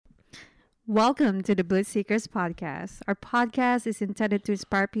Welcome to the Bliss Seekers podcast. Our podcast is intended to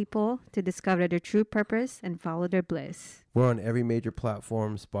inspire people to discover their true purpose and follow their bliss. We're on every major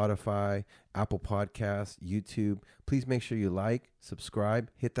platform, Spotify, Apple Podcasts, YouTube. Please make sure you like, subscribe,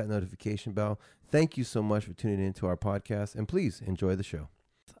 hit that notification bell. Thank you so much for tuning into our podcast, and please enjoy the show.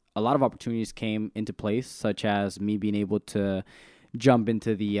 A lot of opportunities came into place, such as me being able to jump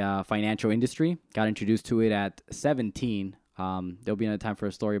into the financial industry. Got introduced to it at 17. There'll be another time for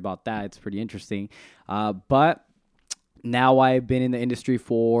a story about that. It's pretty interesting. But now I've been in the industry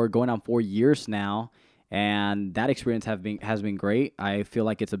for going on 4 years now, and that experience has been great. I feel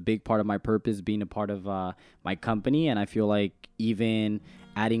like it's a big part of my purpose, being a part of my company, and I feel like even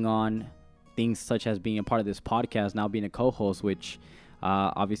adding on things such as being a part of this podcast, now being a co-host, which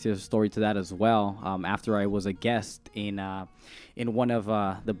obviously there's a story to that as well. After I was a guest in one of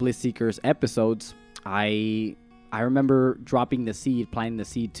the Bliss Seekers episodes, I remember dropping the seed, planting the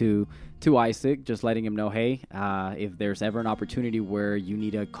seed to Isaac, just letting him know, hey, if there's ever an opportunity where you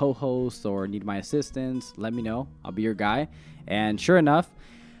need a co-host or need my assistance, let me know. I'll be your guy. And sure enough,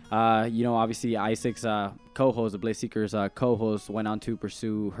 obviously Isaac's co-host, the Bliss Seekers co-host, went on to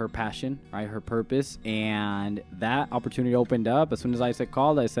pursue her passion, right, her purpose, and that opportunity opened up. As soon as Isaac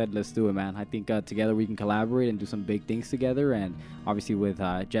called, I said, let's do it, man. I think together we can collaborate and do some big things together, and obviously with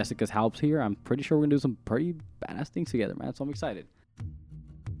Jessica's help here, I'm pretty sure we're gonna do some pretty badass things together, man, so I'm excited.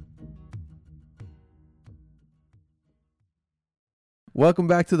 Welcome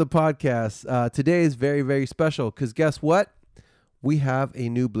back to the podcast. Today is very, very special because guess what? We have a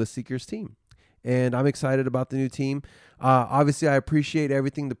new Bliss Seekers team, and I'm excited about the new team. Obviously, I appreciate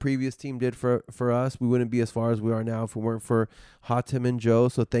everything the previous team did for us. We wouldn't be as far as we are now if it weren't for Hatem and Joe,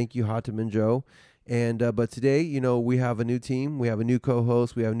 so thank you, Hatem and Joe. And but today, we have a new team. We have a new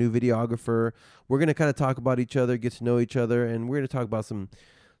co-host. We have a new videographer. We're going to kind of talk about each other, get to know each other, and we're going to talk about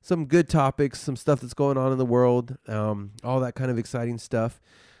some good topics, some stuff that's going on in the world, all that kind of exciting stuff.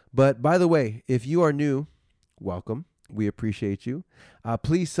 But by the way, if you are new, welcome. We appreciate you.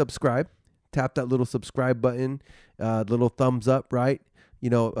 Please subscribe. Tap that little subscribe button, little thumbs up, right?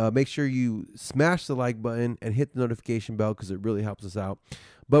 Make sure you smash the like button and hit the notification bell because it really helps us out.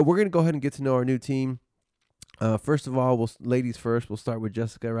 But we're going to go ahead and get to know our new team. First of all, ladies first. We'll start with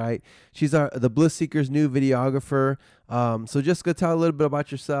Jessica, right? She's the Bliss Seekers' new videographer. So Jessica, tell a little bit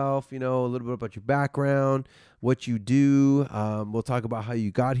about yourself, a little bit about your background, what you do. We'll talk about how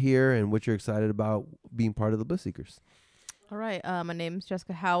you got here and what you're excited about being part of the Bliss Seekers. All right. My name's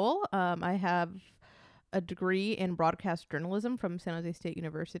Jessica Howell. I have a degree in broadcast journalism from San Jose State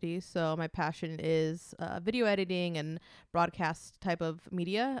University. So my passion is video editing and broadcast type of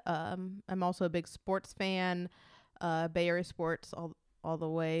media. I'm also a big sports fan, Bay Area sports all the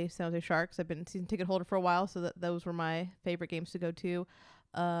way. San Jose Sharks. I've been season ticket holder for a while, so those were my favorite games to go to.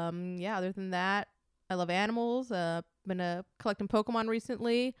 Other than that, I love animals. Been collecting Pokémon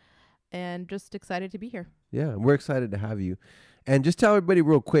recently, and just excited to be here. Yeah, we're excited to have you. And just tell everybody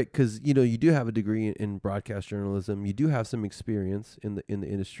real quick, because you do have a degree in broadcast journalism. You do have some experience in the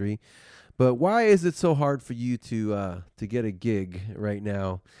industry, but why is it so hard for you to get a gig right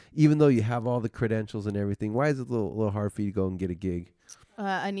now, even though you have all the credentials and everything? Why is it a little hard for you to go and get a gig?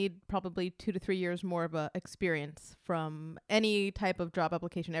 I need probably 2 to 3 years more of a experience from any type of job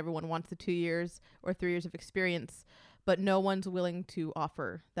application. Everyone wants the 2 years or 3 years of experience, but no one's willing to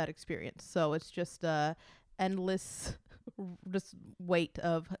offer that experience. So it's just endless just wait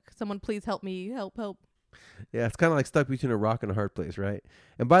of someone please help me, help. Yeah, it's kind of like stuck between a rock and a hard place, right?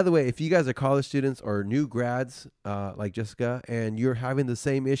 And by the way, if you guys are college students or new grads like Jessica and you're having the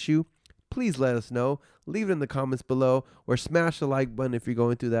same issue, please let us know. Leave it in the comments below or smash the like button if you're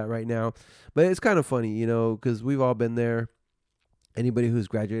going through that right now. But it's kind of funny, because we've all been there. Anybody who's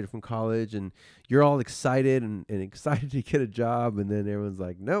graduated from college and you're all excited and excited to get a job, and then everyone's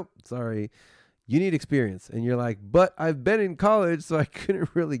like, nope, sorry, you need experience. And you're like, but I've been in college, so I couldn't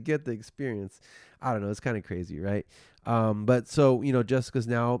really get the experience. I don't know. It's kind of crazy, right? But so, Jessica's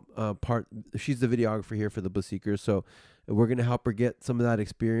now she's the videographer here for the Bliss Seekers. So we're going to help her get some of that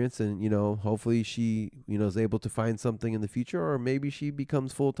experience. And, hopefully she, is able to find something in the future, or maybe she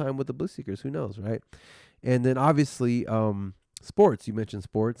becomes full-time with the Bliss Seekers. Who knows, right? And then obviously, sports. You mentioned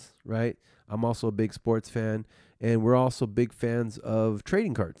sports, right? I'm also a big sports fan, and we're also big fans of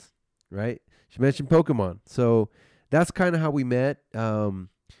trading cards, right? She mentioned Pokemon. So that's kind of how we met.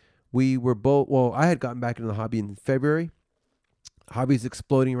 We were both, I had gotten back into the hobby in February. Hobby's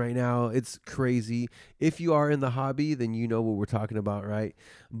exploding right now. It's crazy. If you are in the hobby, then you know what we're talking about, right?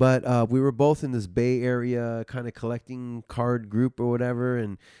 But we were both in this Bay Area kind of collecting card group or whatever.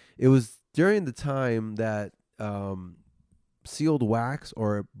 And it was during the time that sealed wax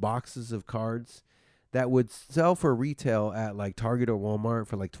or boxes of cards that would sell for retail at like Target or Walmart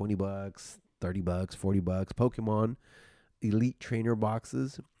for like $20, $30, $40. Pokemon Elite Trainer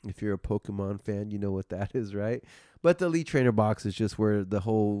boxes. If you're a Pokemon fan, you know what that is, right? But the Elite Trainer box is just where the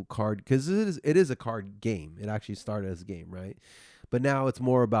whole card, because it is a card game. It actually started as a game, right? But now it's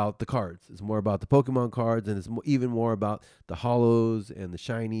more about the cards. It's more about the Pokemon cards, and it's even more about the holos and the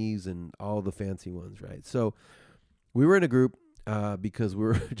shinies and all the fancy ones, right? So we were in a group because we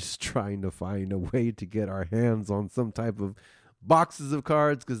were just trying to find a way to get our hands on some type of boxes of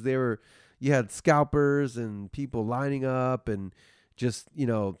cards, because you had scalpers and people lining up and just,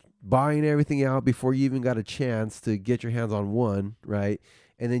 buying everything out before you even got a chance to get your hands on one, right?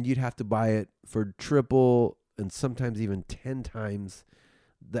 And then you'd have to buy it for triple and sometimes even 10 times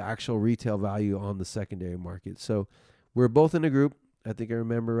the actual retail value on the secondary market. So we're both in a group, I think I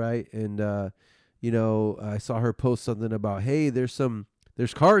remember right. And, I saw her post something about, hey, there's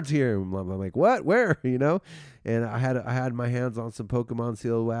cards here. I'm like, what? Where? And I had my hands on some Pokemon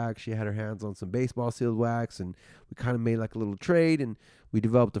sealed wax. She had her hands on some baseball sealed wax, and we kind of made like a little trade, and we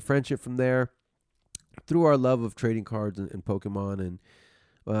developed a friendship from there through our love of trading cards and Pokemon.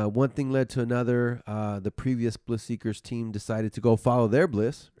 And one thing led to another. The previous Bliss Seekers team decided to go follow their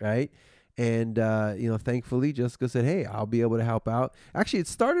bliss, right? And thankfully, Jessica said, hey, I'll be able to help out. Actually, it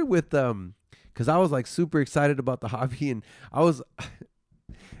started with because I was like super excited about the hobby, and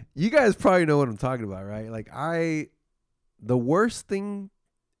you guys probably know what I'm talking about, right? Like the worst thing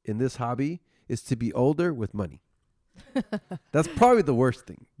in this hobby is to be older with money. That's probably the worst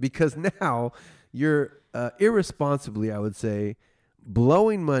thing, because now you're irresponsibly, I would say,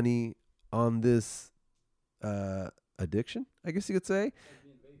 blowing money on this addiction, I guess you could say.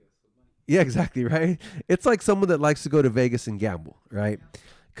 Yeah, exactly, right? It's like someone that likes to go to Vegas and gamble, right?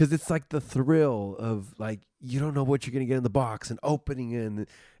 Because it's like the thrill of like, you don't know what you're going to get in the box and opening it, and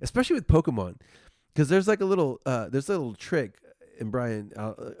especially with Pokemon. Because there's like a little trick, and Brian,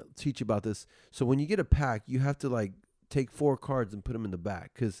 I'll teach you about this. So when you get a pack, you have to like take 4 cards and put them in the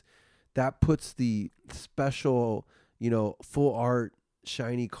back, because that puts the special, full art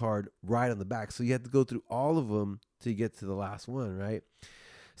shiny card right on the back. So you have to go through all of them to get to the last one, right?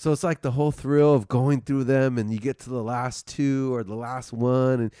 So it's like the whole thrill of going through them, and you get to the last 2 or the last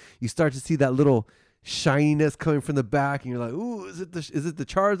one, and you start to see that little shininess coming from the back, and you're like, ooh, is it the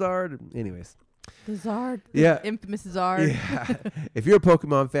Charizard? Anyways. The Zard. Yeah. The infamous Zard. Yeah. If you're a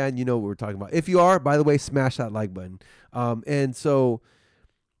Pokemon fan, you know what we're talking about. If you are, by the way, smash that like button. And so,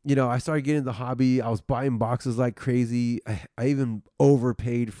 I started getting the hobby. I was buying boxes like crazy. I even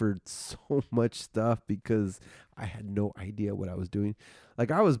overpaid for so much stuff because I had no idea what I was doing. Like,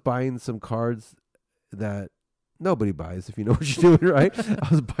 I was buying some cards that nobody buys, if you know what you're doing, right? I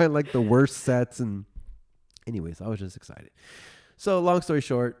was buying like the worst sets, and anyways, I was just excited. So long story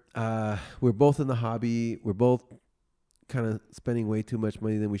short, we're both in the hobby. We're both kind of spending way too much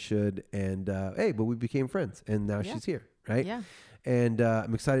money than we should. And but we became friends, and now she's here, right? Yeah. And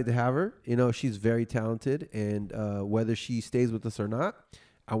I'm excited to have her. She's very talented, and whether she stays with us or not,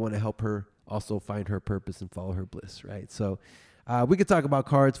 I want to help her also find her purpose and follow her bliss, right? So we could talk about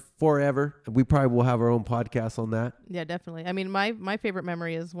cards forever. We probably will have our own podcast on that. Yeah, definitely. I mean, my favorite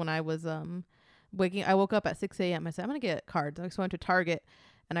memory is when I was I woke up at 6 a.m. I said, I'm going to get cards. I went to Target,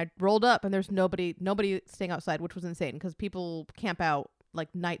 and I rolled up, and there's nobody staying outside, which was insane because people camp out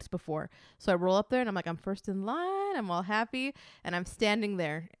like nights before. So I roll up there, and I'm like, I'm first in line. I'm all happy, and I'm standing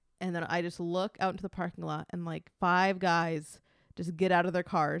there, and then I just look out into the parking lot, and like 5 guys just get out of their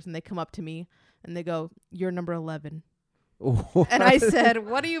cars, and they come up to me, and they go, "You're number 11." And I said,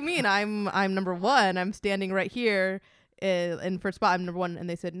 "What do you mean? I'm number 1. I'm standing right here in first spot. I'm number 1." And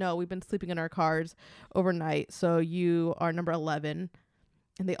they said, "No, we've been sleeping in our cars overnight, so you are number 11."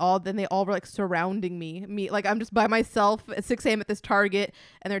 And they all were like surrounding me, like I'm just by myself at 6 a.m. at this Target,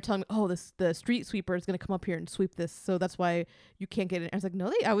 and they're telling me, "Oh, the street sweeper is gonna come up here and sweep this, so that's why you can't get in." I was like,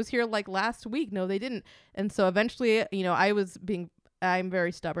 "No, I was here like last week. No, they didn't." And so eventually, I'm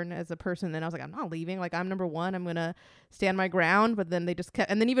very stubborn as a person, and I was like, I'm not leaving. Like, I'm number 1. I'm gonna stand my ground. But then they just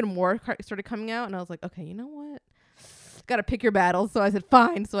kept, and then even more started coming out, and I was like, okay, you know what? Gotta pick your battles. So I said,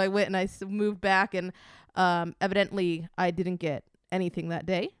 fine. So I went and I moved back, and evidently I didn't get anything that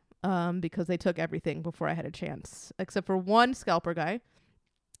day because they took everything before I had a chance, except for one scalper guy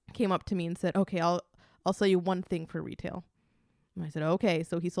came up to me and said, "Okay, I'll sell you one thing for retail." And I said, "Okay."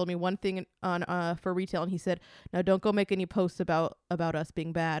 So he sold me one thing on for retail, and he said, "Now don't go make any posts about us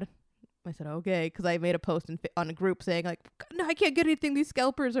being bad." I said, okay, because I made a post on a group saying, like, no, I can't get anything. These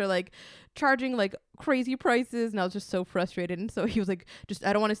scalpers are, like, charging, like, crazy prices. And I was just so frustrated. And so he was like,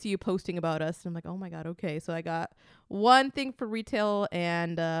 I don't want to see you posting about us. And I'm like, oh, my God, okay. So I got one thing for retail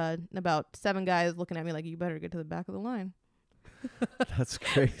and about 7 guys looking at me like, you better get to the back of the line. That's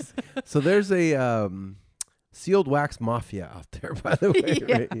crazy. So there's a sealed wax mafia out there, by the way.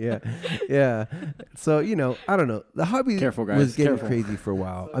 Yeah. Right? Yeah. So, I don't know. The hobby Careful, guys. was getting Careful. crazy for a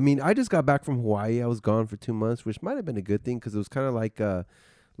while. I mean, I just got back from Hawaii. I was gone for 2 months, which might have been a good thing because it was kind of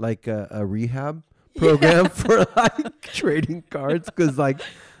like a rehab program for like trading cards, because like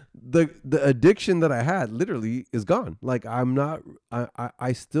the addiction that I had literally is gone. Like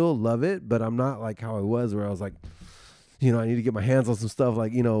I still love it, but I'm not like how I was, where I was like, I need to get my hands on some stuff,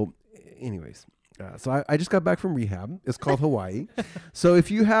 like, anyways. So I just got back from rehab. It's called Hawaii. So if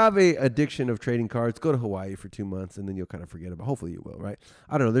you have a addiction of trading cards, go to Hawaii for 2 months, and then you'll kind of forget about it. Hopefully you will, right?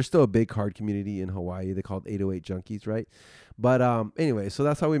 I don't know. There's still a big card community in Hawaii. They call it 808 Junkies, right? But anyway, so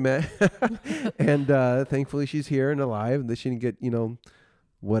that's how we met. And thankfully she's here and alive, and she didn't get,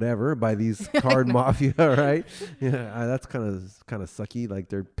 whatever by these card mafia, right? Yeah, that's kind of sucky. Like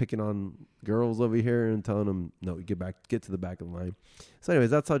they're picking on girls over here and telling them, no, get to the back of the line. So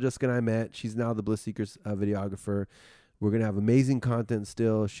anyways, that's how Jessica and I met. She's now the Bliss Seekers videographer. We're gonna have amazing content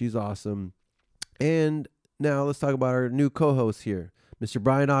still. She's awesome. And now let's talk about our new co-host here, Mr.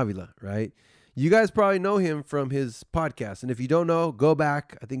 Brian Avila, right? You guys probably know him from his podcast, and if you don't know, go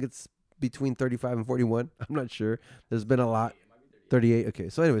back. I think it's between 35 and 41. I'm not sure. There's been a lot. 38. Okay.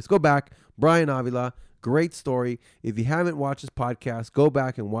 So anyways, go back. Brian Avila, great story. If you haven't watched his podcast, go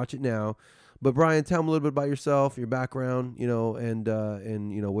back and watch it now. But Brian, tell him a little bit about yourself, your background,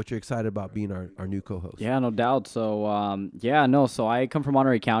 and what you're excited about being our new co-host. Yeah, no doubt. So, so I come from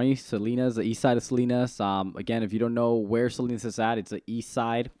Monterey County, Salinas, the east side of Salinas. Again, if you don't know where Salinas is at, it's the east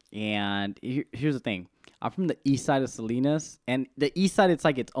side. And here's the thing. I'm from the east side of Salinas, and the east side, it's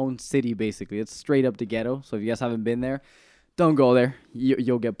like its own city, basically. It's straight up the ghetto. So if you guys haven't been there, don't go there.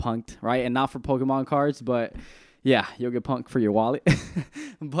 You'll get punked, right? And not for Pokemon cards, but yeah, you'll get punked for your wallet.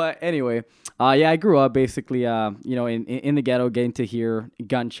 But anyway, I grew up basically, in the ghetto, getting to hear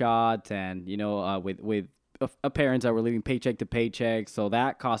gunshots and, with parents that were living paycheck to paycheck. So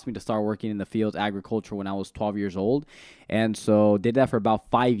that caused me to start working in the field, agriculture, when I was 12 years old. And so did that for about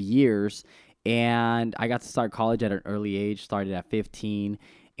 5 years. And I got to start college at an early age, started at 15.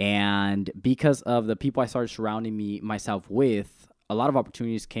 And because of the people I started surrounding myself with, a lot of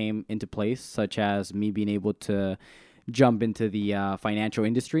opportunities came into place, such as me being able to jump into the financial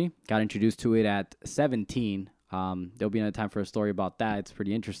industry. Got introduced to it at 17. There'll be another time for a story about that. It's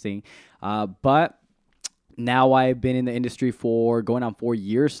pretty interesting. But now I've been in the industry for going on 4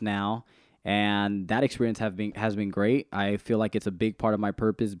 years now, and that experience has been great. I feel like it's a big part of my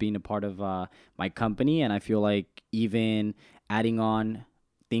purpose, being a part of my company, and I feel like even adding on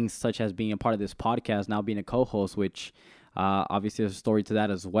things such as being a part of this podcast, now being a co-host, which obviously there's a story to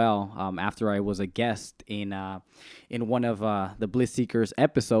that as well. After I was a guest in one of the Bliss Seekers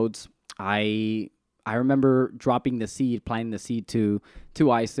episodes, I remember planting the seed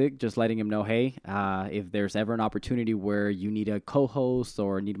to Isaac, just letting him know, hey, if there's ever an opportunity where you need a co-host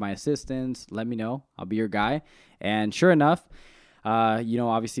or need my assistance, let me know. I'll be your guy. And sure enough,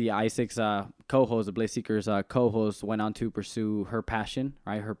 obviously Isaac's co-host, the Bliss Seekers co-host, went on to pursue her passion,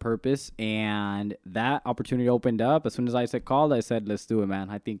 right, her purpose, and that opportunity opened up. As soon as Isaac called, I said, let's do it, man.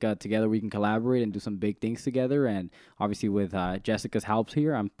 I think together we can collaborate and do some big things together, and obviously with Jessica's help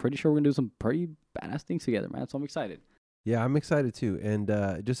here, I'm pretty sure we're going to do some pretty badass things together, man, so I'm excited. Yeah, I'm excited too. And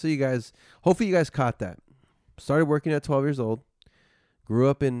just so you guys, hopefully you guys caught that. Started working at 12 years old. Grew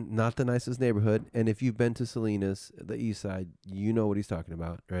up in not the nicest neighborhood. And if you've been to Salinas, the east side, you know what he's talking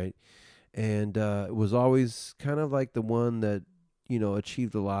about, right? And was always kind of like the one that,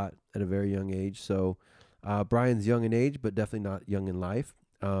 achieved a lot at a very young age. So Brian's young in age, but definitely not young in life.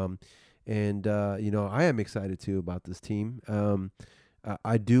 I am excited too about this team.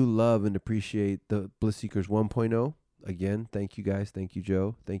 I do love and appreciate the Bliss Seekers 1.0. Again, thank you guys. Thank you,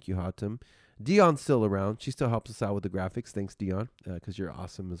 Joe. Thank you, Hatem. Dion's still around. She still helps us out with the graphics. Thanks, Dion, because you're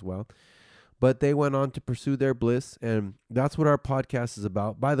awesome as well. But they went on to pursue their bliss, and that's what our podcast is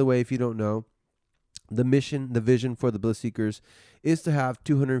about. By the way, if you don't know, the mission, the vision for the Bliss Seekers is to have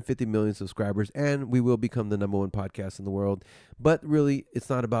 250 million subscribers, and we will become the number one podcast in the world. But really, it's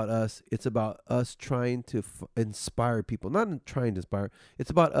not about us. It's about us trying to inspire people. Not trying to inspire. It's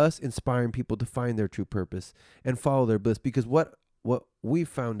about us inspiring people to find their true purpose and follow their bliss. Because what we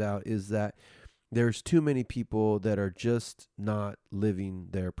found out is that there's too many people that are just not living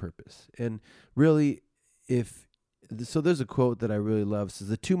their purpose. And really, if So there's a quote that I really love. It says,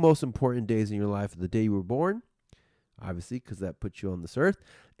 the two most important days in your life are the day you were born, obviously, because that puts you on this earth,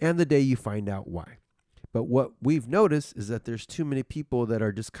 and the day you find out why. But what we've noticed is that there's too many people that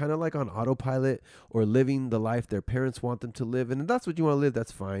are just kind of like on autopilot or living the life their parents want them to live. And if that's what you want to live,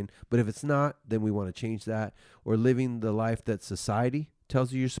 that's fine. But if it's not, then we want to change that. Or living the life that society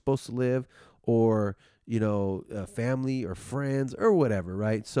tells you you're supposed to live, or, family or friends or whatever,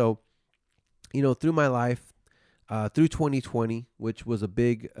 right? So, through my life, through 2020, which was a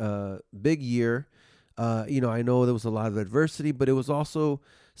big year, I know there was a lot of adversity, but it was also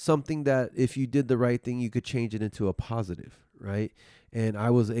something that if you did the right thing, you could change it into a positive, right? And I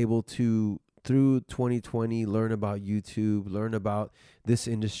was able to, through 2020, learn about YouTube, learn about this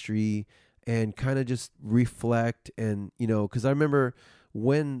industry, and kind of just reflect. And, because I remember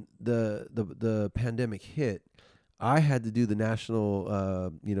when the pandemic hit, I had to do the national,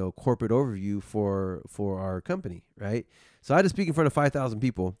 corporate overview for our company, right? So I had to speak in front of 5,000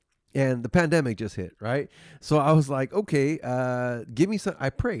 people. And the pandemic just hit, right? So I was like, okay, give me some. I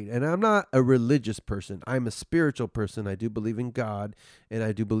prayed. And I'm not a religious person. I'm a spiritual person. I do believe in God, and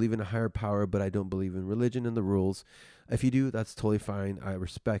I do believe in a higher power, but I don't believe in religion and the rules. If you do, that's totally fine. I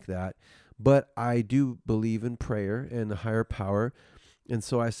respect that. But I do believe in prayer and a higher power. And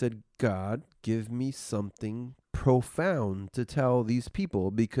so I said, God, give me something profound to tell these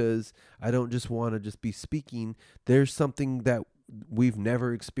people, because I don't just want to just be speaking. There's something that we've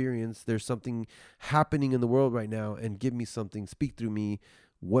never experienced. There's something happening in the world right now, and give me something, speak through me.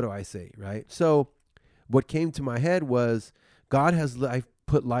 What do I say, right? So what came to my head was God has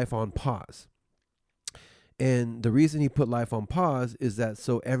put life on pause. And the reason he put life on pause is that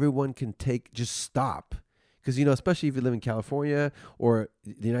so everyone can just stop. Because, especially if you live in California or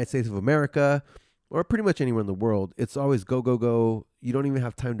the United States of America, or pretty much anywhere in the world, it's always go, go, go. You don't even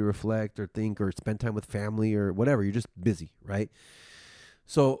have time to reflect or think or spend time with family or whatever. You're just busy, right?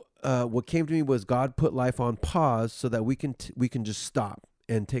 So what came to me was God put life on pause so that we can just stop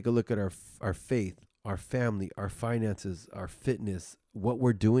and take a look at our faith, our family, our finances, our fitness, what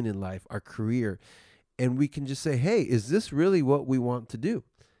we're doing in life, our career. And we can just say, hey, is this really what we want to do?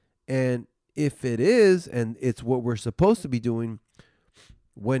 And if it is, and it's what we're supposed to be doing,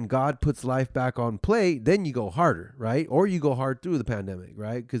 when God puts life back on play, then you go harder, right? Or you go hard through the pandemic,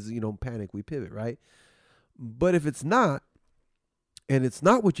 right? Because, panic, we pivot, right? But if it's not, and it's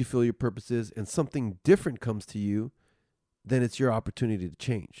not what you feel your purpose is, and something different comes to you, then it's your opportunity to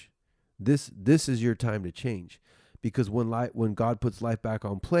change. This is your time to change. Because when God puts life back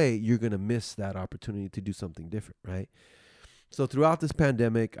on play, you're going to miss that opportunity to do something different, right? So throughout this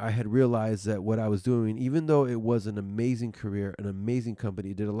pandemic, I had realized that what I was doing, even though it was an amazing career, an amazing company,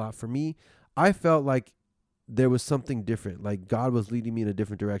 it did a lot for me, I felt like there was something different. Like God was leading me in a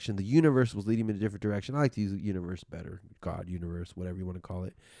different direction. The universe was leading me in a different direction. I like to use universe better. God, universe, whatever you want to call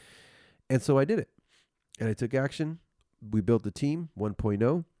it. And so I did it. And I took action. We built the team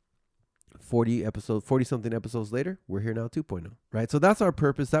 1.0. 40 something episodes later, we're here now 2.0, right? So that's our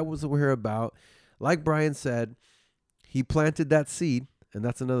purpose. That was what we're here about. Like Brian said, he planted that seed, and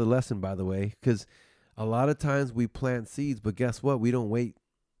that's another lesson, by the way, because a lot of times we plant seeds, but guess what? We don't wait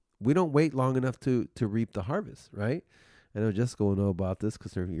long enough to reap the harvest, right? I know Jessica will know about this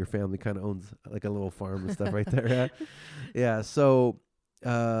because your family kind of owns like a little farm and stuff right there. Yeah. Yeah. So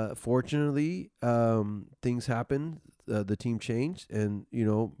fortunately, things happened. The team changed, and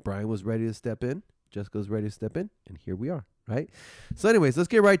Brian was ready to step in. Jessica was ready to step in, and here we are. Right. So anyways, let's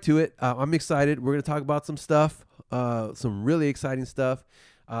get right to it. I'm excited. We're going to talk about some stuff, some really exciting stuff.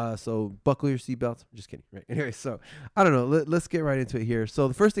 So buckle your seatbelts. Just kidding. Right. Anyway, so I don't know. Let's get right into it here. So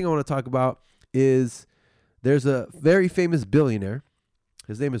the first thing I want to talk about is there's a very famous billionaire.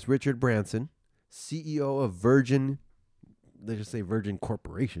 His name is Richard Branson, CEO of Virgin. They just say Virgin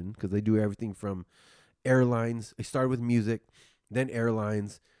Corporation because they do everything from airlines. He started with music, then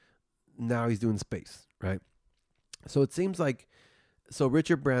airlines. Now he's doing space. Right. So it seems like,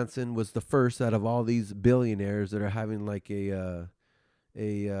 Richard Branson was the first out of all these billionaires that are having like I don't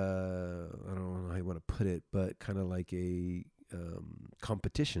know how you want to put it, but kind of like a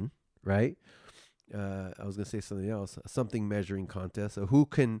competition, right? I was gonna say something else, something measuring contest. So who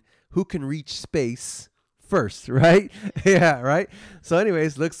can reach space first, right? Yeah, right. So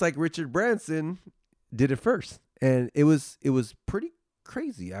anyways, looks like Richard Branson did it first, and it was pretty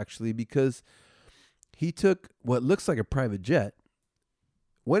crazy actually, because he took what looks like a private jet,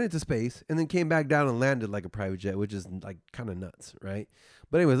 went into space, and then came back down and landed like a private jet, which is like kind of nuts, right?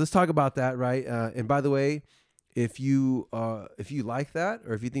 But anyways, let's talk about that, right? And by the way, if you like that,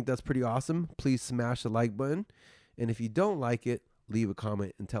 or if you think that's pretty awesome, please smash the like button. And if you don't like it, leave a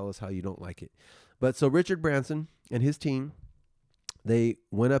comment and tell us how you don't like it. But so Richard Branson and his team, they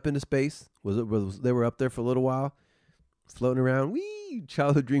went up into space. They were up there for a little while, floating around. Wee,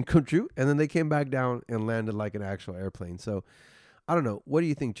 childhood dream come true. And then they came back down and landed like an actual airplane. So I don't know. What do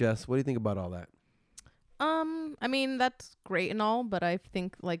you think, Jess? What do you think about all that? I mean, that's great and all, but I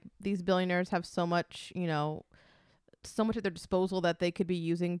think like these billionaires have so much, so much at their disposal that they could be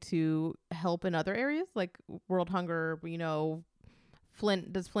using to help in other areas, like world hunger.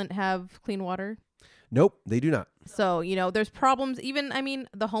 Does Flint have clean water? Nope, they do not. So, there's problems,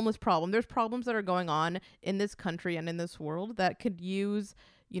 the homeless problem. There's problems that are going on in this country and in this world that could use,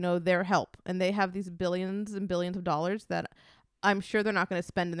 their help. And they have these billions and billions of dollars that I'm sure they're not going to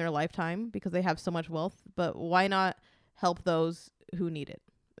spend in their lifetime because they have so much wealth. But why not help those who need it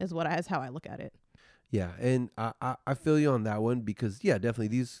is how I look at it. Yeah, and I feel you on that one because, yeah,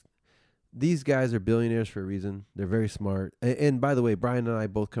 definitely these guys are billionaires for a reason. They're very smart. And by the way, Brian and I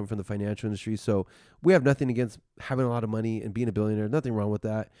both come from the financial industry, so we have nothing against having a lot of money and being a billionaire. Nothing wrong with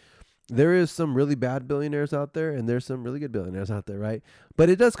that. There is some really bad billionaires out there, and there's some really good billionaires out there, right? But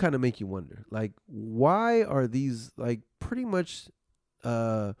it does kind of make you wonder, like, why are these, like, pretty much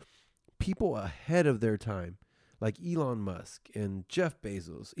people ahead of their time, like Elon Musk and Jeff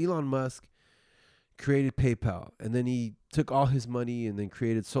Bezos? Elon Musk created PayPal, and then he took all his money and then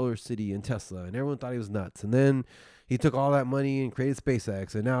created Solar City and Tesla, and everyone thought he was nuts. And then he took all that money and created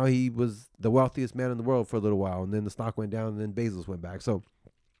SpaceX, and now he was the wealthiest man in the world for a little while, and then the stock went down, and then Bezos went back. So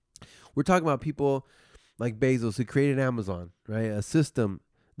we're talking about people like Bezos who created Amazon, right? A system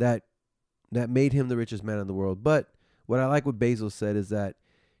that made him the richest man in the world. But what I like what Bezos said is that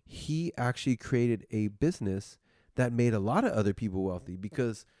he actually created a business that made a lot of other people wealthy,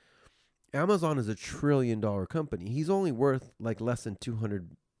 because Amazon is $1 trillion company. He's only worth like less than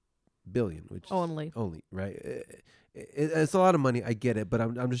 200 billion, which only, right? It's a lot of money. I get it, but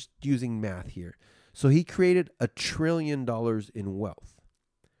I'm just using math here. So he created $1 trillion in wealth.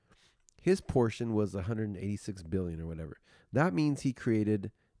 His portion was 186 billion or whatever. That means he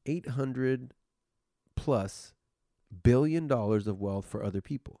created 800 plus billion dollars of wealth for other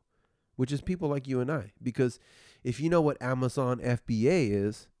people, which is people like you and I. Because if you know what Amazon FBA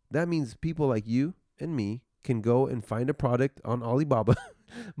is, that means people like you and me can go and find a product on Alibaba,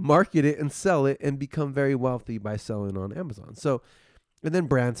 market it and sell it, and become very wealthy by selling on Amazon. So, and then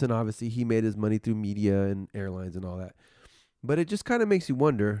Branson, obviously, he made his money through media and airlines and all that. But it just kind of makes you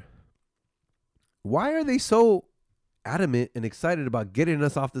wonder, why are they so adamant and excited about getting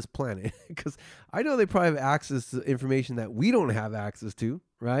us off this planet? Because I know they probably have access to information that we don't have access to,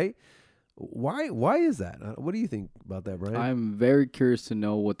 right? Why is that? What do you think about that, Brian? I'm very curious to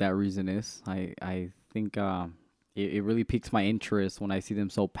know what that reason is. I think it really piques my interest when I see them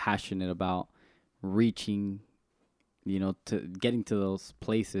so passionate about reaching, to getting to those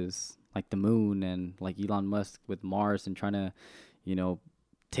places like the moon, and like Elon Musk with Mars, and trying to,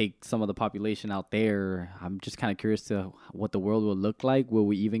 take some of the population out there. I'm just kind of curious to what the world will look like. Will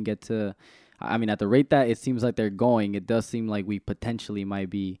we even get to, at the rate that it seems like they're going, it does seem like we potentially might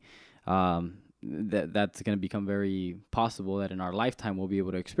be, that's going to become very possible that in our lifetime we'll be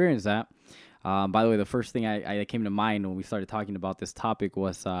able to experience that. By the way, the first thing I came to mind when we started talking about this topic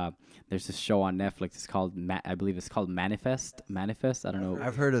was there's this show on Netflix. It's called, I believe it's called Manifest. I don't know.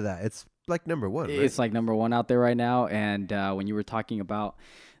 I've heard of that. It's like number one, right? It's like number one out there right now. And when you were talking about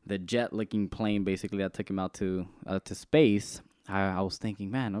the jet-looking plane, basically that took him out to space, I was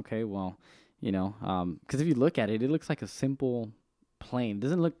thinking, man, okay, well, because if you look at it, it looks like a simple plane. It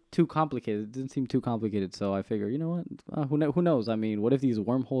doesn't look too complicated. It doesn't seem too complicated. So I figure, you know what? Who knows? What if these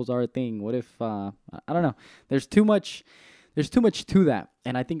wormholes are a thing? What if I don't know? There's too much to that.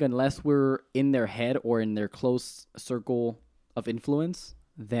 And I think unless we're in their head or in their close circle of influence,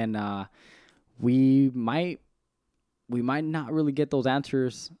 then we might not really get those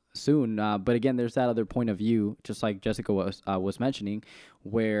answers soon. But again, there's that other point of view, just like Jessica was mentioning,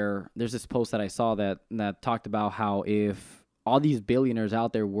 where there's this post that I saw that talked about how if all these billionaires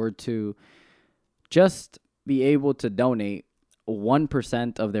out there were to just be able to donate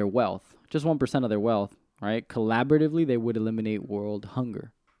 1% of their wealth, just 1% of their wealth, right? Collaboratively, they would eliminate world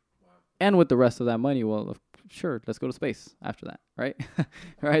hunger. Wow. And with the rest of that money, well, sure, let's go to space after that, right?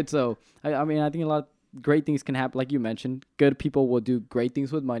 Right. So, I think a lot of great things can happen. Like you mentioned, good people will do great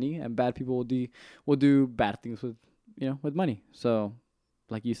things with money, and bad people will do bad things with money. So,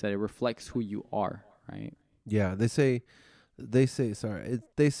 like you said, it reflects who you are, right? Yeah, they say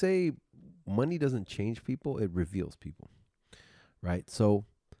money doesn't change people, it reveals people, right? So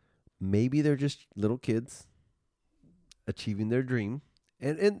maybe they're just little kids achieving their dream,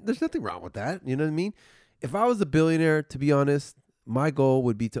 and there's nothing wrong with that. You know what I mean? If I was a billionaire, to be honest, my goal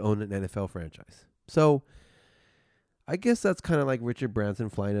would be to own an NFL franchise. So I guess that's kind of like Richard Branson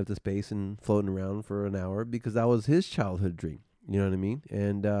flying up to space and floating around for an hour because that was his childhood dream. You know what I mean?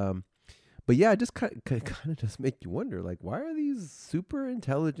 And but yeah, it just kind of just make you wonder, like, why are these super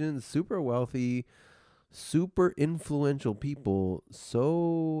intelligent, super wealthy, super influential people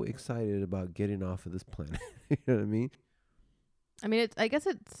so excited about getting off of this planet? You know what I mean? I mean, I guess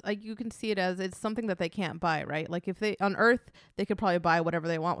it's like you can see it as it's something that they can't buy, right? Like if they on Earth, they could probably buy whatever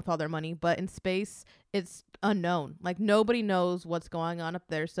they want with all their money, but in space, it's unknown. Like nobody knows what's going on up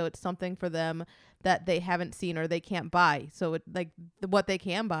there, so it's something for them that they haven't seen or they can't buy. So it like what they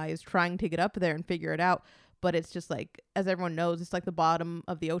can buy is trying to get up there and figure it out. But it's just like, as everyone knows, it's like the bottom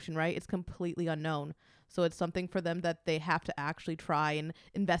of the ocean, right? It's completely unknown. So it's something for them that they have to actually try and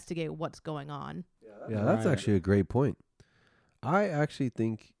investigate what's going on. Yeah, that's actually a great point. I actually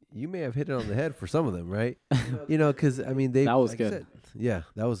think you may have hit it on the head for some of them, right? You know, because I mean, they That was like good. I said, yeah,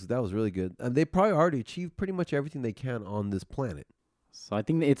 that was really good. And they probably already achieved pretty much everything they can on this planet. So I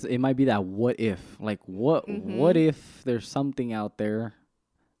think it might be that what if, like what if there's something out there,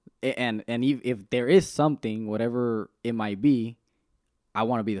 and if there is something, whatever it might be, I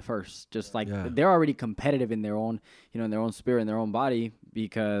want to be the first. Just like they're already competitive in their own, in their own spirit, in their own body,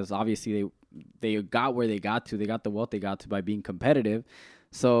 because obviously they got where they got to. They got the wealth they got to by being competitive.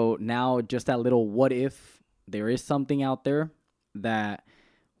 So now just that little what if there is something out there that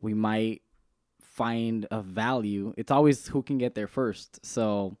we might find of value. It's always who can get there first.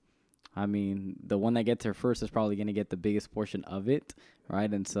 So, I mean, the one that gets there first is probably going to get the biggest portion of it,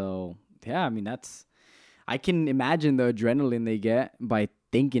 right? And so, yeah, I mean, I can imagine the adrenaline they get by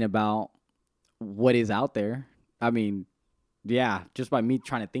thinking about what is out there. I mean, yeah, just by me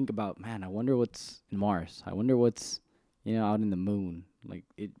trying to think about, man, I wonder what's in Mars. I wonder what's, out in the moon. Like,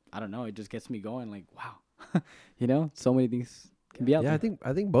 I don't know. It just gets me going like, wow, so many things can be out there. Yeah,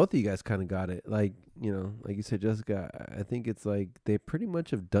 I think both of you guys kind of got it. Like, like you said, Jessica, I think it's like they pretty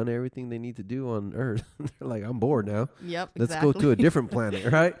much have done everything they need to do on Earth. They're like, I'm bored now. Yep, Let's go to a different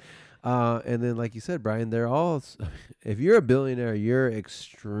planet, right? And then, like you said, Brian, they're all, if you're a billionaire, you're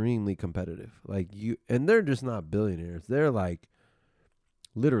extremely competitive. And they're just not billionaires. They're like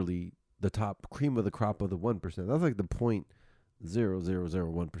literally the top cream of the crop of the 1%. That's like the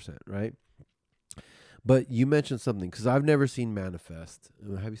 0.0001%, right? But you mentioned something, because I've never seen Manifest.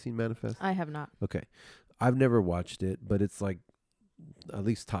 Have you seen Manifest? I have not. Okay. I've never watched it, but it's like at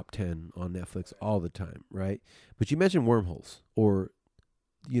least top 10 on Netflix all the time, right? But you mentioned wormholes or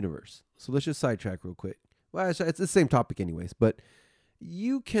universe. So let's just sidetrack real quick. Well, it's the same topic anyways, but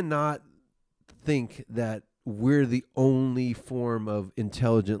you cannot think that we're the only form of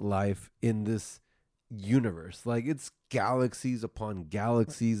intelligent life in this universe. Like, it's galaxies upon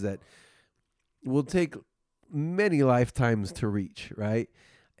galaxies that will take many lifetimes to reach, right?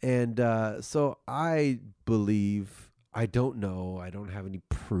 And so I believe, I don't know, I don't have any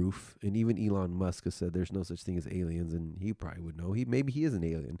proof, and even Elon Musk has said there's no such thing as aliens, and he probably would know. Maybe he is an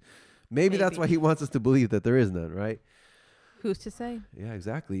alien. Maybe that's why he wants us to believe that there is none, right? Who's to say? Yeah,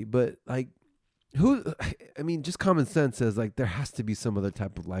 exactly. But like, just common sense says like there has to be some other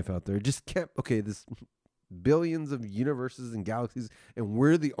type of life out there. It just can't, this billions of universes and galaxies, and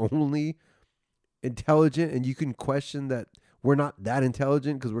we're the only intelligent, and you can question that we're not that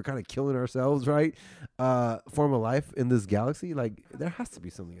intelligent because we're kind of killing ourselves, right? Form of life in this galaxy. Like, there has to be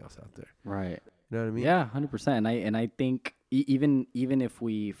something else out there. Right. You know what I mean? Yeah, 100%. And I think even if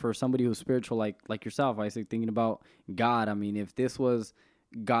we, for somebody who's spiritual like yourself, I say thinking about God, I mean, if this was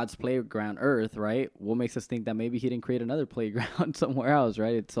God's playground, Earth, right? What makes us think that maybe he didn't create another playground somewhere else,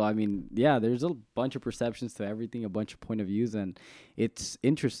 right? So, I mean, yeah, there's a bunch of perceptions to everything, a bunch of point of views, and it's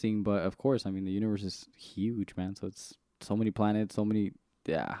interesting. But, of course, I mean, the universe is huge, man. So it's so many planets, I mean,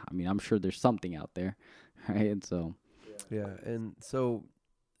 I'm sure there's something out there, right? And so. Yeah, and so,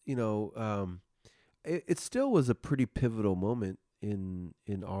 it still was a pretty pivotal moment in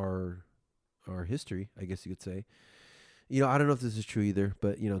our history, I guess you could say. I don't know if this is true either,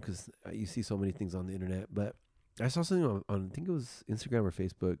 but, because you see so many things on the internet. But I saw something on, I think it was Instagram or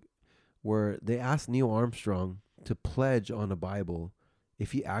Facebook, where they asked Neil Armstrong to pledge on a Bible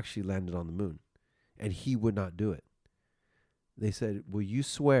if he actually landed on the moon. And he would not do it. They said, will you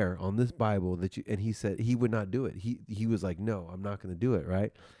swear on this Bible that you, and he said he would not do it. He was like, no, I'm not going to do it,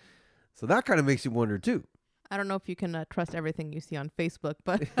 right? So that kind of makes you wonder, too. I don't know if you can trust everything you see on Facebook,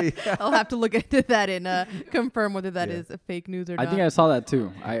 but I'll have to look into that and confirm whether that is a fake news or not. I think I saw that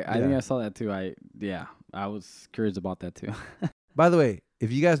too. I think I saw that too. I was curious about that too. By the way,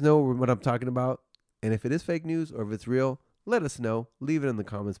 if you guys know what I'm talking about, and if it is fake news or if it's real, let us know. Leave it in the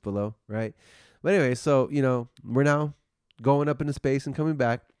comments below, right? But anyway, so, we're now going up into space and coming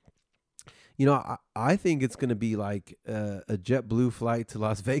back. you know, I think it's going to be like a JetBlue flight to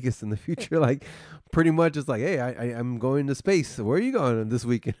Las Vegas in the future. Like pretty much it's like, hey, I'm going to space. Where are you going this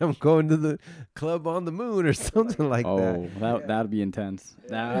weekend? I'm going to the club on the moon or something like that. Oh, that'd be intense.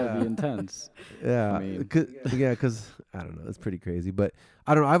 That'd be intense. Yeah. I mean. Because I don't know. It's pretty crazy. But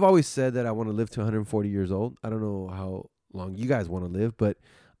I don't know. I've always said that I want to live to 140 years old. I don't know how long you guys want to live, but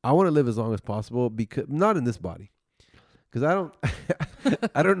I want to live as long as possible, because not in this body. Because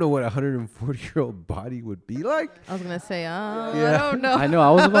I don't know what a 140-year-old body would be like. I was gonna say, I don't know. I know.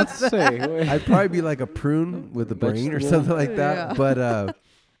 I was about to say. I'd probably be like a prune with a brain or something like that.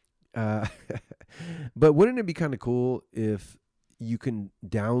 Yeah. But wouldn't it be kind of cool if you can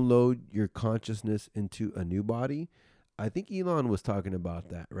download your consciousness into a new body? I think Elon was talking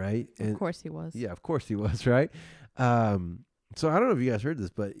about that, right? Of course he was. Yeah, of course he was, right? So I don't know if you guys heard this,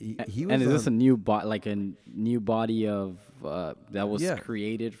 but he was. And is this a new like a new body of that was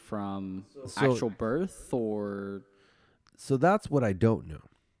created from actual birth, or? So that's what I don't know.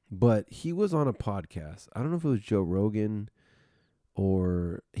 But he was on a podcast. I don't know if it was Joe Rogan,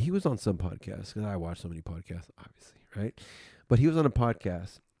 or he was on some podcast, because I watch so many podcasts, obviously, right? But he was on a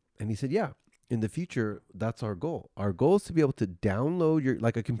podcast, and he said, "Yeah, in the future, that's our goal. Our goal is to be able to download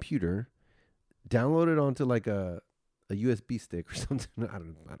like a computer, download it onto like a USB stick or something. I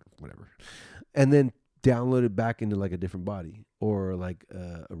don't whatever. And then download it back into like a different body, or like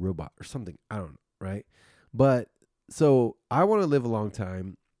a robot or something. I don't know. Right. But so I want to live a long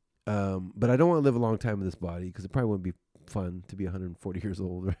time. But I don't want to live a long time in this body, because it probably wouldn't be fun to be 140 years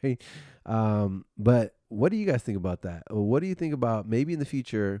old. Right. But what do you guys think about that? Or what do you think about maybe in the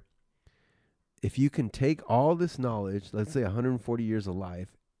future, if you can take all this knowledge, let's say 140 years of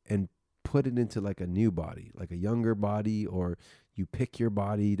life, and put it into like a new body, like a younger body, or you pick your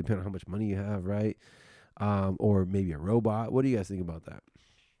body depending on how much money you have, right? Or maybe a robot. What do you guys think about that?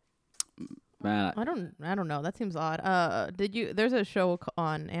 Man, I don't know. That seems odd. There's a show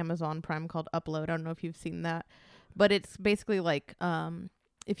on Amazon Prime called Upload. I don't know if you've seen that, but it's basically like,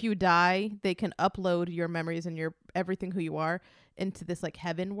 if you die, they can upload your memories and your everything who you are into this like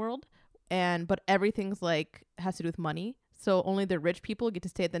heaven world. But everything's like has to do with money. So only the rich people get to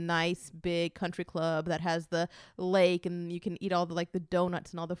stay at the nice big country club that has the lake, and you can eat all the like the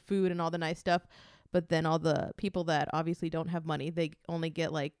donuts and all the food and all the nice stuff. But then all the people that obviously don't have money, they only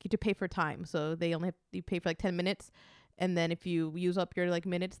get like, you have to pay for time. So they only you pay for like 10 minutes. And then if you use up your like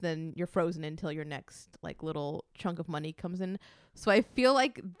minutes, then you're frozen until your next like little chunk of money comes in. So I feel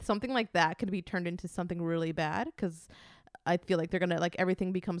like something like that could be turned into something really bad, because I feel like they're going to like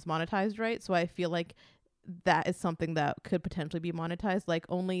everything becomes monetized, right? So I feel like that is something that could potentially be monetized. Like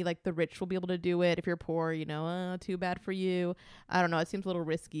only like the rich will be able to do it. If you're poor, too bad for you. I don't know. It seems a little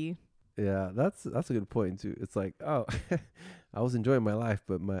risky. Yeah, that's a good point too. It's like, oh, I was enjoying my life,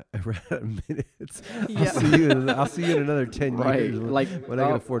 but I ran out of minutes. Yeah. I'll see you in another 10 years. Like when I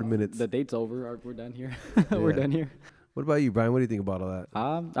can afford minutes. The date's over. We're done here. We're done here. What about you, Brian? What do you think about all that?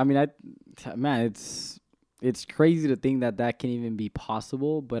 I mean, it's crazy to think that can even be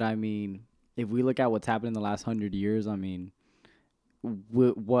possible. But I mean, if we look at what's happened in the last 100 years, I mean,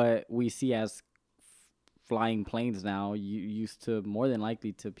 what we see as flying planes now, you used to more than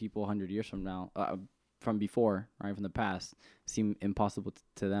likely to people 100 years from now, from before, right, from the past, seem impossible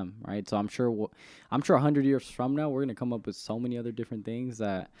to them, right? So I'm sure 100 years from now, we're gonna come up with so many other different things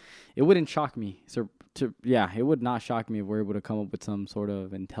that it wouldn't shock me. It would not shock me if we're able to come up with some sort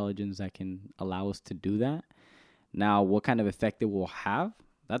of intelligence that can allow us to do that. Now, what kind of effect it will have,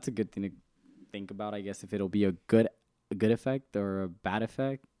 that's a good thing to think about, I guess, if it'll be a good effect or a bad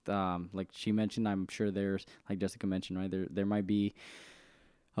effect. Like she mentioned, I'm sure there's, like Jessica mentioned, right, there might be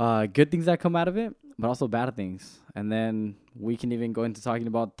good things that come out of it, but also bad things. And then we can even go into talking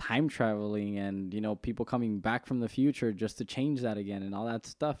about time traveling and, people coming back from the future just to change that again and all that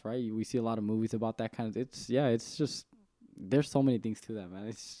stuff, right? We see a lot of movies about that kind of, it's just, there's so many things to that,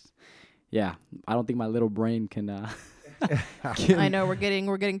 man. I don't think my little brain can I know we're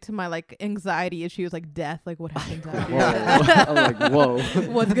getting to my like anxiety issues, like death, like what happens after I'm like, whoa.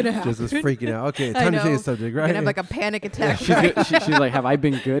 What's gonna happen? Just was freaking out. Okay, time to change the subject, right? Gonna have like a panic attack. She's like, have I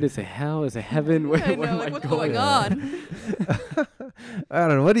been good? Is it hell? Is it heaven? I know, like, what's going on? I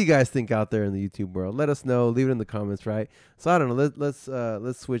don't know. What do you guys think out there in the YouTube world? Let us know. Leave it in the comments, right? So I don't know.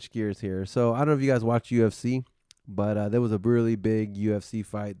 Let's switch gears here. So I don't know if you guys watch UFC, but there was a really big UFC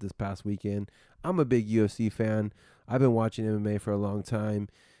fight this past weekend. I'm a big UFC fan. I've been watching MMA for a long time,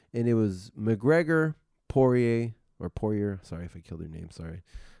 and it was McGregor, Porier, sorry if I killed your name, sorry.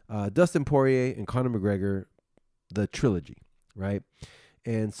 Dustin Porier and Conor McGregor, the trilogy, right?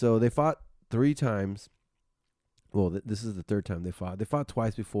 And so they fought 3 times. Well, this is the 3rd time they fought. They fought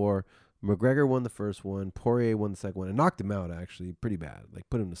twice before. McGregor won the first one. Poirier won the second one and knocked him out, actually, pretty bad. Like,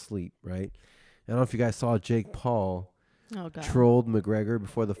 put him to sleep, right? I don't know if you guys saw Jake Paul trolled McGregor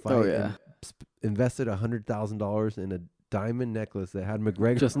before the fight and invested $100,000 in a diamond necklace that had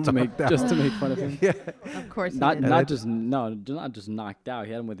McGregor just to make fun of him. Yeah. Of course, not just knocked out.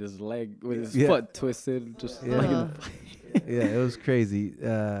 He had him with his leg, with his foot twisted, just like in the fight. Yeah, it was crazy.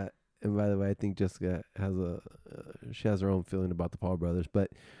 And by the way, I think Jessica has she has her own feeling about the Paul brothers.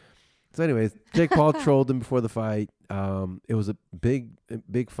 But so, anyways, Jake Paul trolled him before the fight. It was a big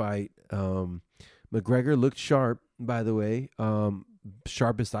fight. McGregor looked sharp, by the way.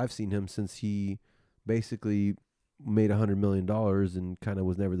 Sharpest I've seen him since he basically made $100 million and kind of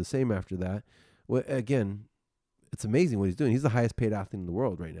was never the same after that. Well, again, it's amazing what he's doing. He's the highest paid athlete in the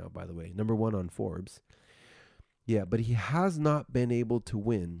world right now, by the way. Number 1 on Forbes. Yeah, but he has not been able to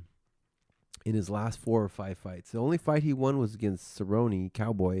win in his last 4 or 5 fights. The only fight he won was against Cerrone,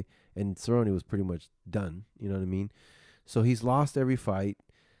 Cowboy, and Cerrone was pretty much done. You know what I mean? So he's lost every fight.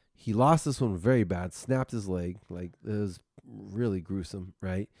 He lost this one very bad, snapped his leg. Like, it was really gruesome,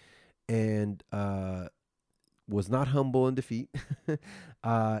 right? And was not humble in defeat.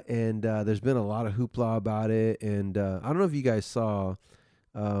 And there's been a lot of hoopla about it. And I don't know if you guys saw,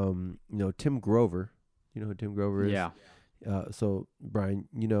 Tim Grover. You know who Tim Grover is? Yeah. So Brian,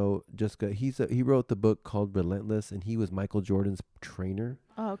 Jessica, he wrote the book called Relentless, and he was Michael Jordan's trainer.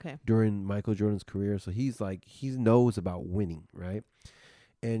 Oh, okay. During Michael Jordan's career. So he knows about winning, right?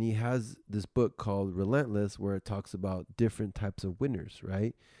 And he has this book called Relentless where it talks about different types of winners,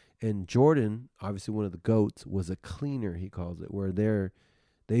 right? And Jordan, obviously one of the GOATs, was a cleaner, he calls it, where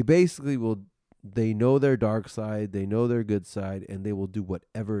they basically they know their dark side, they know their good side, and they will do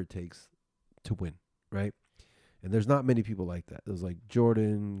whatever it takes to win, right? And there's not many people like that. There's like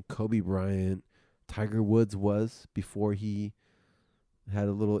Jordan, Kobe Bryant, Tiger Woods was before he had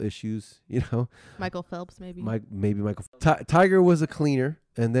a little issues, Michael Phelps, maybe. Maybe Michael. Tiger was a cleaner,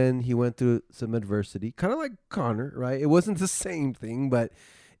 and then he went through some adversity, kind of like Connor, right? It wasn't the same thing, but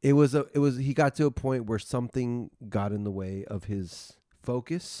it was. He got to a point where something got in the way of his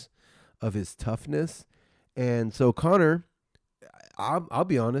focus, of his toughness, and so Connor, I'll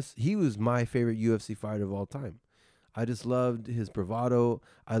be honest, he was my favorite UFC fighter of all time. I just loved his bravado.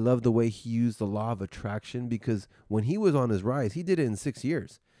 I loved the way he used the law of attraction, because when he was on his rise, he did it in 6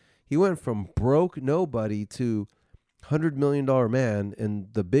 years. He went from broke nobody to $100 million man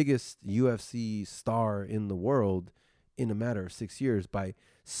and the biggest UFC star in the world in a matter of 6 years by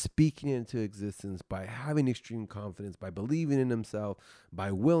speaking it into existence, by having extreme confidence, by believing in himself, by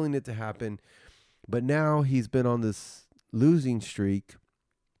willing it to happen. But now he's been on this losing streak,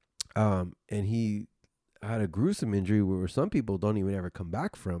 and he had a gruesome injury where some people don't even ever come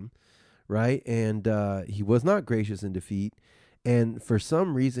back from, right? And he was not gracious in defeat, and for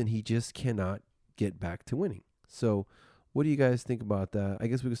some reason he just cannot get back to winning. So what do you guys think about that? I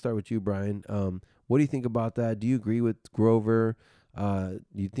guess we could start with you, Brian. What do you think about that? Do you agree with Grover? Do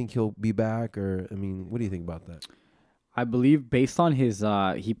you think he'll be back, or what do you think about that? I believe based on his,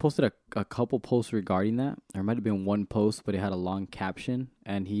 he posted a couple posts regarding that. There might have been one post, but it had a long caption,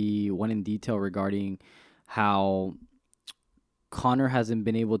 and he went in detail regarding how Connor hasn't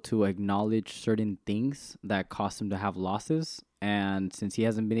been able to acknowledge certain things that cost him to have losses. And since he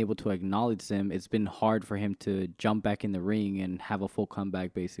hasn't been able to acknowledge them, it's been hard for him to jump back in the ring and have a full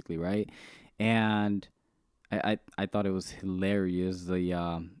comeback, basically, right? And I thought it was hilarious,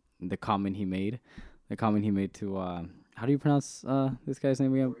 the comment he made. The comment he made to, how do you pronounce this guy's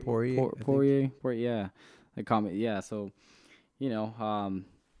name again? Porier. Porier, yeah. The comment, yeah. So,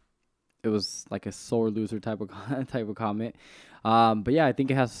 it was like a sore loser type of comment. But yeah, I think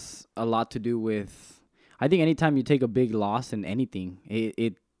it has a lot to do with, I think anytime you take a big loss in anything,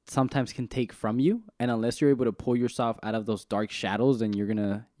 it sometimes can take from you. And unless you're able to pull yourself out of those dark shadows, then you're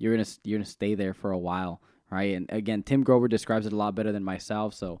gonna stay there for a while, right? And again, Tim Grover describes it a lot better than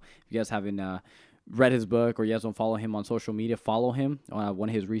myself. So if you guys haven't read his book, or you guys don't follow him on social media, follow him. One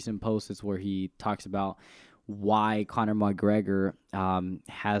of his recent posts is where he talks about why Conor McGregor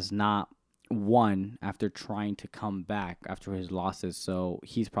has not won after trying to come back after his losses. So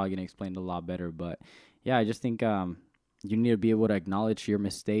he's probably going to explain it a lot better. But yeah, I just think you need to be able to acknowledge your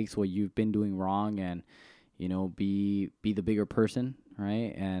mistakes, what you've been doing wrong, and be the bigger person,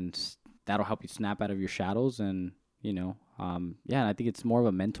 right? And that'll help you snap out of your shadows. And and I think it's more of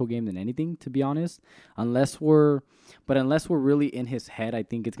a mental game than anything, to be honest. Unless we're really in his head, I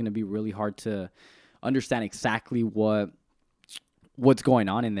think it's going to be really hard to understand exactly what's going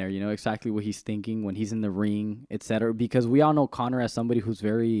on in there, exactly what he's thinking when he's in the ring, etc. Because we all know Conor as somebody who's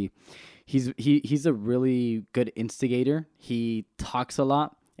he's a really good instigator. He talks a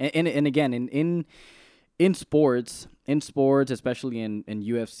lot, And again, in sports, especially in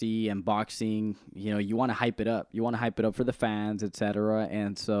UFC and boxing, you want to hype it up. You want to hype it up for the fans, etc.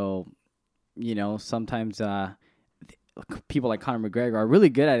 And so, sometimes people like Conor McGregor are really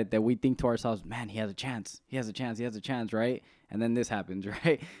good at it, that we think to ourselves, man, he has a chance, right? And then this happens,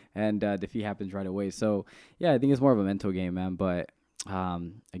 right? And defeat happens right away. So, yeah, I think it's more of a mental game, man. But,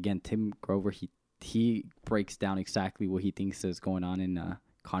 again, Tim Grover, he breaks down exactly what he thinks is going on in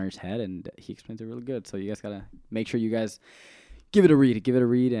Connor's head, and he explains it really good. So you guys got to make sure you guys give it a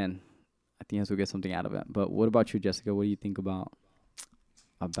read, and I think you'll get something out of it. But what about you, Jessica? What do you think about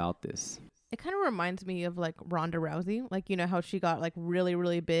this? It kind of reminds me of like Ronda Rousey, like, how she got like really,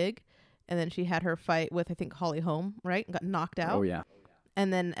 really big, and then she had her fight with, I think, Holly Holm, right? And got knocked out. Oh yeah.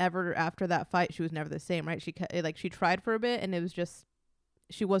 And then after that fight, she was never the same, right? She tried for a bit, and it was just,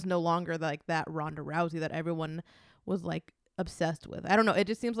 she was no longer like that Ronda Rousey that everyone was like obsessed with. I don't know. It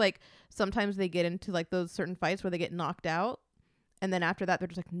just seems like sometimes they get into like those certain fights where they get knocked out, and then after that they're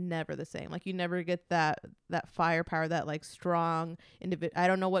just like never the same. Like you never get that firepower, that like strong individual. I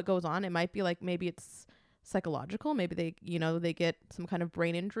don't know what goes on. It might be like, maybe it's psychological. Maybe they get some kind of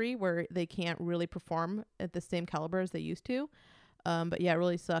brain injury where they can't really perform at the same caliber as they used to. But yeah, it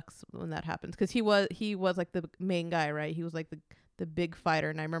really sucks when that happens, because he was like the main guy, right? He was like the big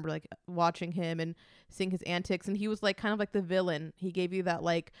fighter, and I remember like watching him and seeing his antics, and he was like kind of like the villain. He gave you that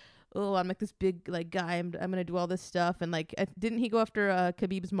like, oh, I'm like this big like guy, I'm gonna do all this stuff, and like didn't he go after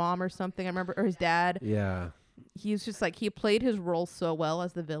Khabib's mom or something? I remember, or his dad. Yeah. He was just like, he played his role so well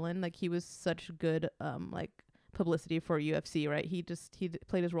as the villain. Like he was such good like publicity for UFC, right? He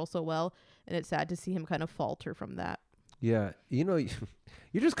played his role so well, and it's sad to see him kind of falter from that. Yeah, you're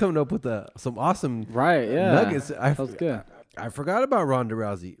just coming up with some awesome nuggets. That was good. I forgot about Ronda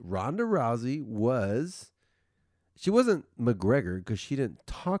Rousey. Ronda Rousey she wasn't McGregor because she didn't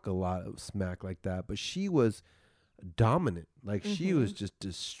talk a lot of smack like that, but she was dominant. Like she was just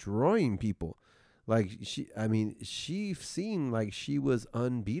destroying people. Like she seemed like she was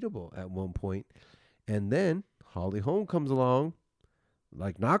unbeatable at one point. And then Holly Holm comes along,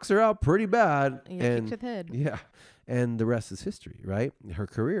 like knocks her out pretty bad. Yeah, and kicks her head. Yeah. And the rest is history, right? Her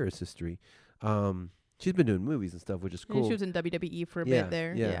career is history. She's been doing movies and stuff, which is cool. And she was in WWE for a bit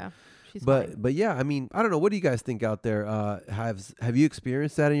there. Yeah. She's but fine. But yeah, I mean, I don't know. What do you guys think out there? Have you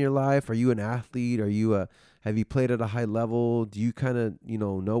experienced that in your life? Are you an athlete? Have you played at a high level? Do you kind of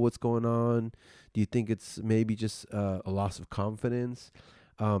know what's going on? Do you think it's maybe just a loss of confidence?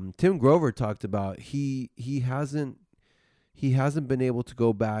 Tim Grover talked about he hasn't been able to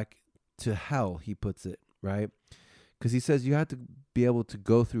go back to hell. He puts it right. Because he says you have to be able to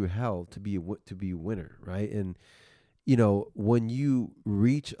go through hell to be a winner, right? And when you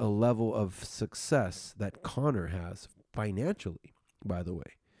reach a level of success that Connor has financially, by the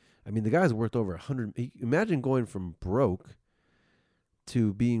way, I mean the guy's worth over 100. Imagine going from broke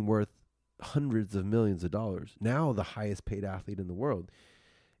to being worth hundreds of millions of dollars. Now the highest paid athlete in the world.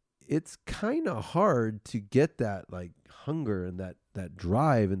 It's kind of hard to get that like hunger and that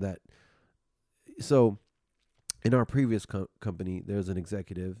drive and that. So. In our previous company, there's an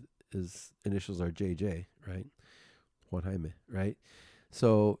executive. His initials are JJ, right? Juan Jaime, right?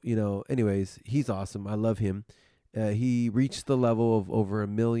 So, anyways, he's awesome. I love him. He reached the level of over $1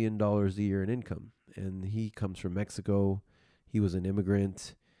 million a year in income. And he comes from Mexico. He was an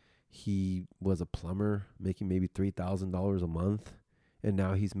immigrant. He was a plumber, making maybe $3,000 a month. And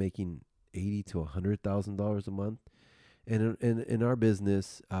now he's making $80,000 to $100,000 a month. And in our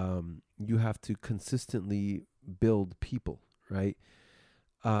business, you have to consistently build people, right?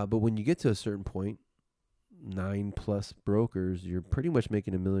 But when you get to a certain point, 9+ brokers, you're pretty much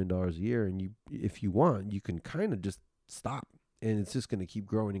making $1 million a year, and if you want, you can kind of just stop, and it's just going to keep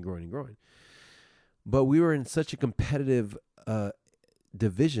growing and growing and growing. But we were in such a competitive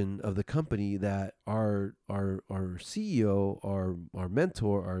division of the company that our CEO, our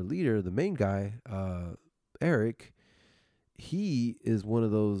mentor, our leader, the main guy, Eric. He is one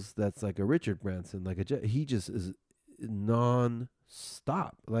of those that's like a Richard Branson, he just is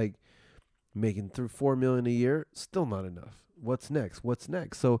non-stop, like making through $4 million a year, still not enough. What's next?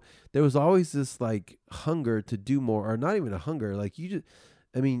 So there was always this like hunger to do more, or not even a hunger. Like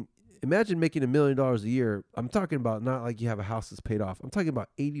imagine making $1 million a year. I'm talking about not like you have a house that's paid off. I'm talking about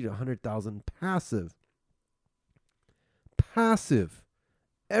 80 to 100,000 passive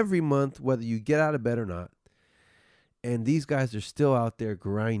every month, whether you get out of bed or not. And these guys are still out there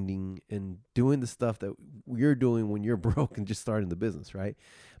grinding and doing the stuff that you're doing when you're broke and just starting the business, right?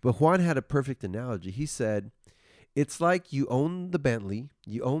 But Juan had a perfect analogy. He said, it's like you own the Bentley,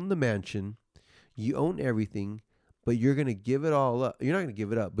 you own the mansion, you own everything, but you're going to give it all up. You're not going to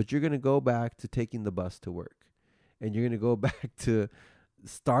give it up, but you're going to go back to taking the bus to work. And you're going to go back to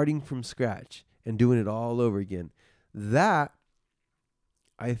starting from scratch and doing it all over again. That,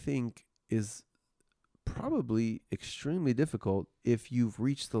 I think, is probably extremely difficult if you've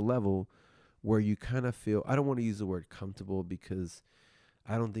reached the level where you kind of feel, I don't want to use the word comfortable because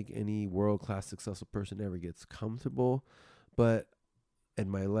I don't think any world-class successful person ever gets comfortable, but, and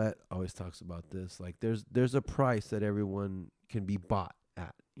Milet always talks about this, like there's a price that everyone can be bought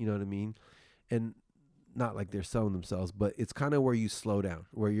at, you know what I mean? And not like they're selling themselves, but it's kind of where you slow down,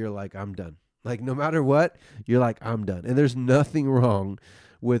 where you're like, I'm done. Like no matter what, you're like, I'm done. And there's nothing wrong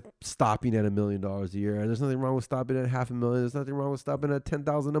with stopping at $1 million a year. And there's nothing wrong with stopping at $500,000. There's nothing wrong with stopping at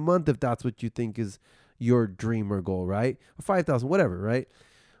 $10,000 a month if that's what you think is your dream or goal, right? Or 5,000, whatever, right?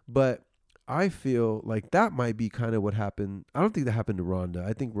 But I feel like that might be kind of what happened. I don't think that happened to Rhonda.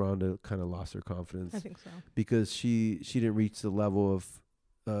 I think Rhonda kind of lost her confidence. I think so. Because she didn't reach the level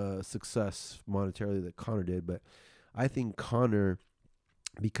of success monetarily that Connor did. But I think Connor,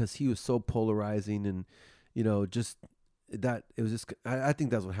 because he was so polarizing and, you know, just that it was just, I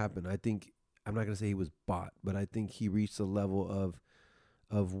think that's what happened. I think, I'm not going to say he was bought, but I think he reached a level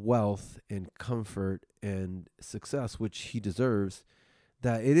of wealth and comfort and success, which he deserves,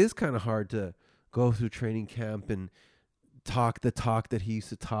 that it is kind of hard to go through training camp and talk the talk that he used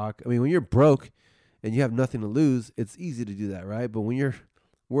to talk. I mean, when you're broke and you have nothing to lose, it's easy to do that, right? But when you're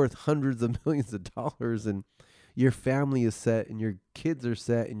worth hundreds of millions of dollars and your family is set and your kids are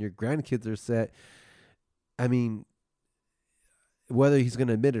set and your grandkids are set, I mean, whether he's going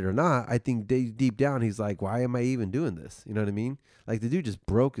to admit it or not, I think deep down he's like, why am I even doing this? You know what I mean? Like the dude just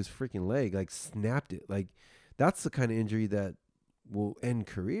broke his freaking leg, like snapped it. Like that's the kind of injury that will end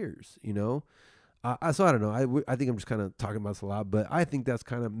careers, you know? So I don't know. I think I'm just kind of talking about this a lot, but I think that's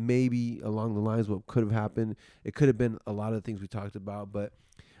kind of maybe along the lines of what could have happened. It could have been a lot of things we talked about, but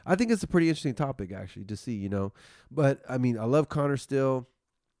I think it's a pretty interesting topic actually to see, you know? But I mean, I love Connor still.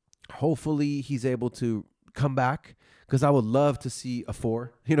 Hopefully he's able to come back, because I would love to see a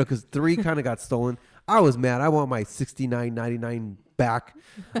 4, you know, because 3 kind of got stolen. I was mad. I want my $69.99 back.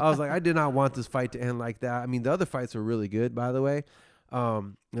 I was like, I did not want this fight to end like that. I mean, the other fights were really good, by the way.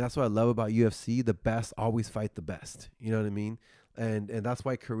 And that's what I love about UFC. The best always fight the best. You know what I mean? And that's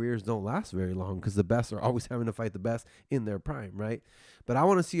why careers don't last very long, because the best are always having to fight the best in their prime, right? But I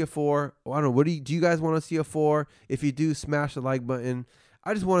want to see a 4. I don't know. What do you guys want to see a 4? If you do, smash the like button.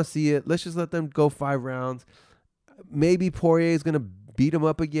 I just want to see it. Let's just let them go 5 rounds. Maybe Porier is going to beat him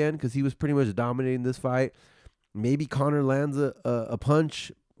up again because he was pretty much dominating this fight. Maybe Connor lands a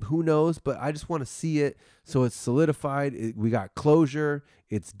punch. Who knows? But I just want to see it so it's solidified. We got closure.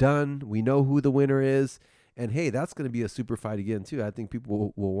 It's done. We know who the winner is. And, hey, that's going to be a super fight again, too. I think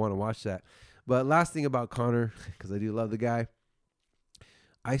people will want to watch that. But last thing about Connor, because I do love the guy,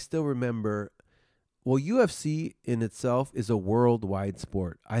 I still remember, well, UFC in itself is a worldwide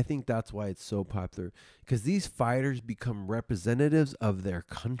sport. I think that's why it's so popular, because these fighters become representatives of their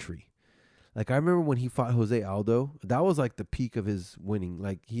country. Like I remember when he fought Jose Aldo, that was like the peak of his winning.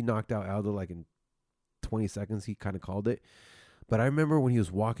 Like he knocked out Aldo like in 20 seconds. He kind of called it. But I remember when he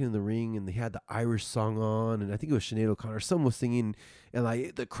was walking in the ring and they had the Irish song on, and I think it was Sinead O'Connor. Someone was singing, and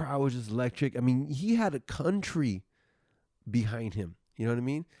like the crowd was just electric. I mean, he had a country behind him. You know what I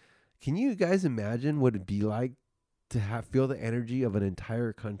mean? Can you guys imagine what it'd be like to feel the energy of an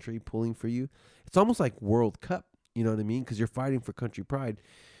entire country pulling for you? It's almost like World Cup, you know what I mean? Because you're fighting for country pride.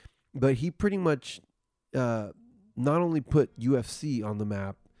 But he pretty much not only put UFC on the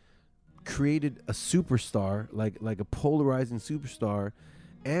map, created a superstar, like a polarizing superstar,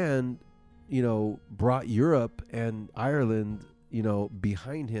 and, you know, brought Europe and Ireland, you know,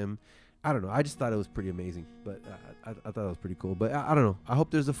 behind him. I don't know. I just thought it was pretty amazing, but I thought it was pretty cool. But I don't know. I hope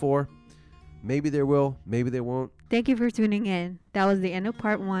there's a 4. Maybe there will. Maybe there won't. Thank you for tuning in. That was the end of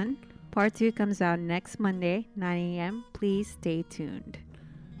part 1. Part 2 comes out next Monday, 9 a.m. Please stay tuned.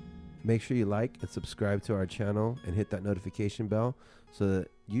 Make sure you like and subscribe to our channel and hit that notification bell so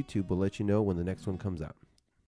that YouTube will let you know when the next one comes out.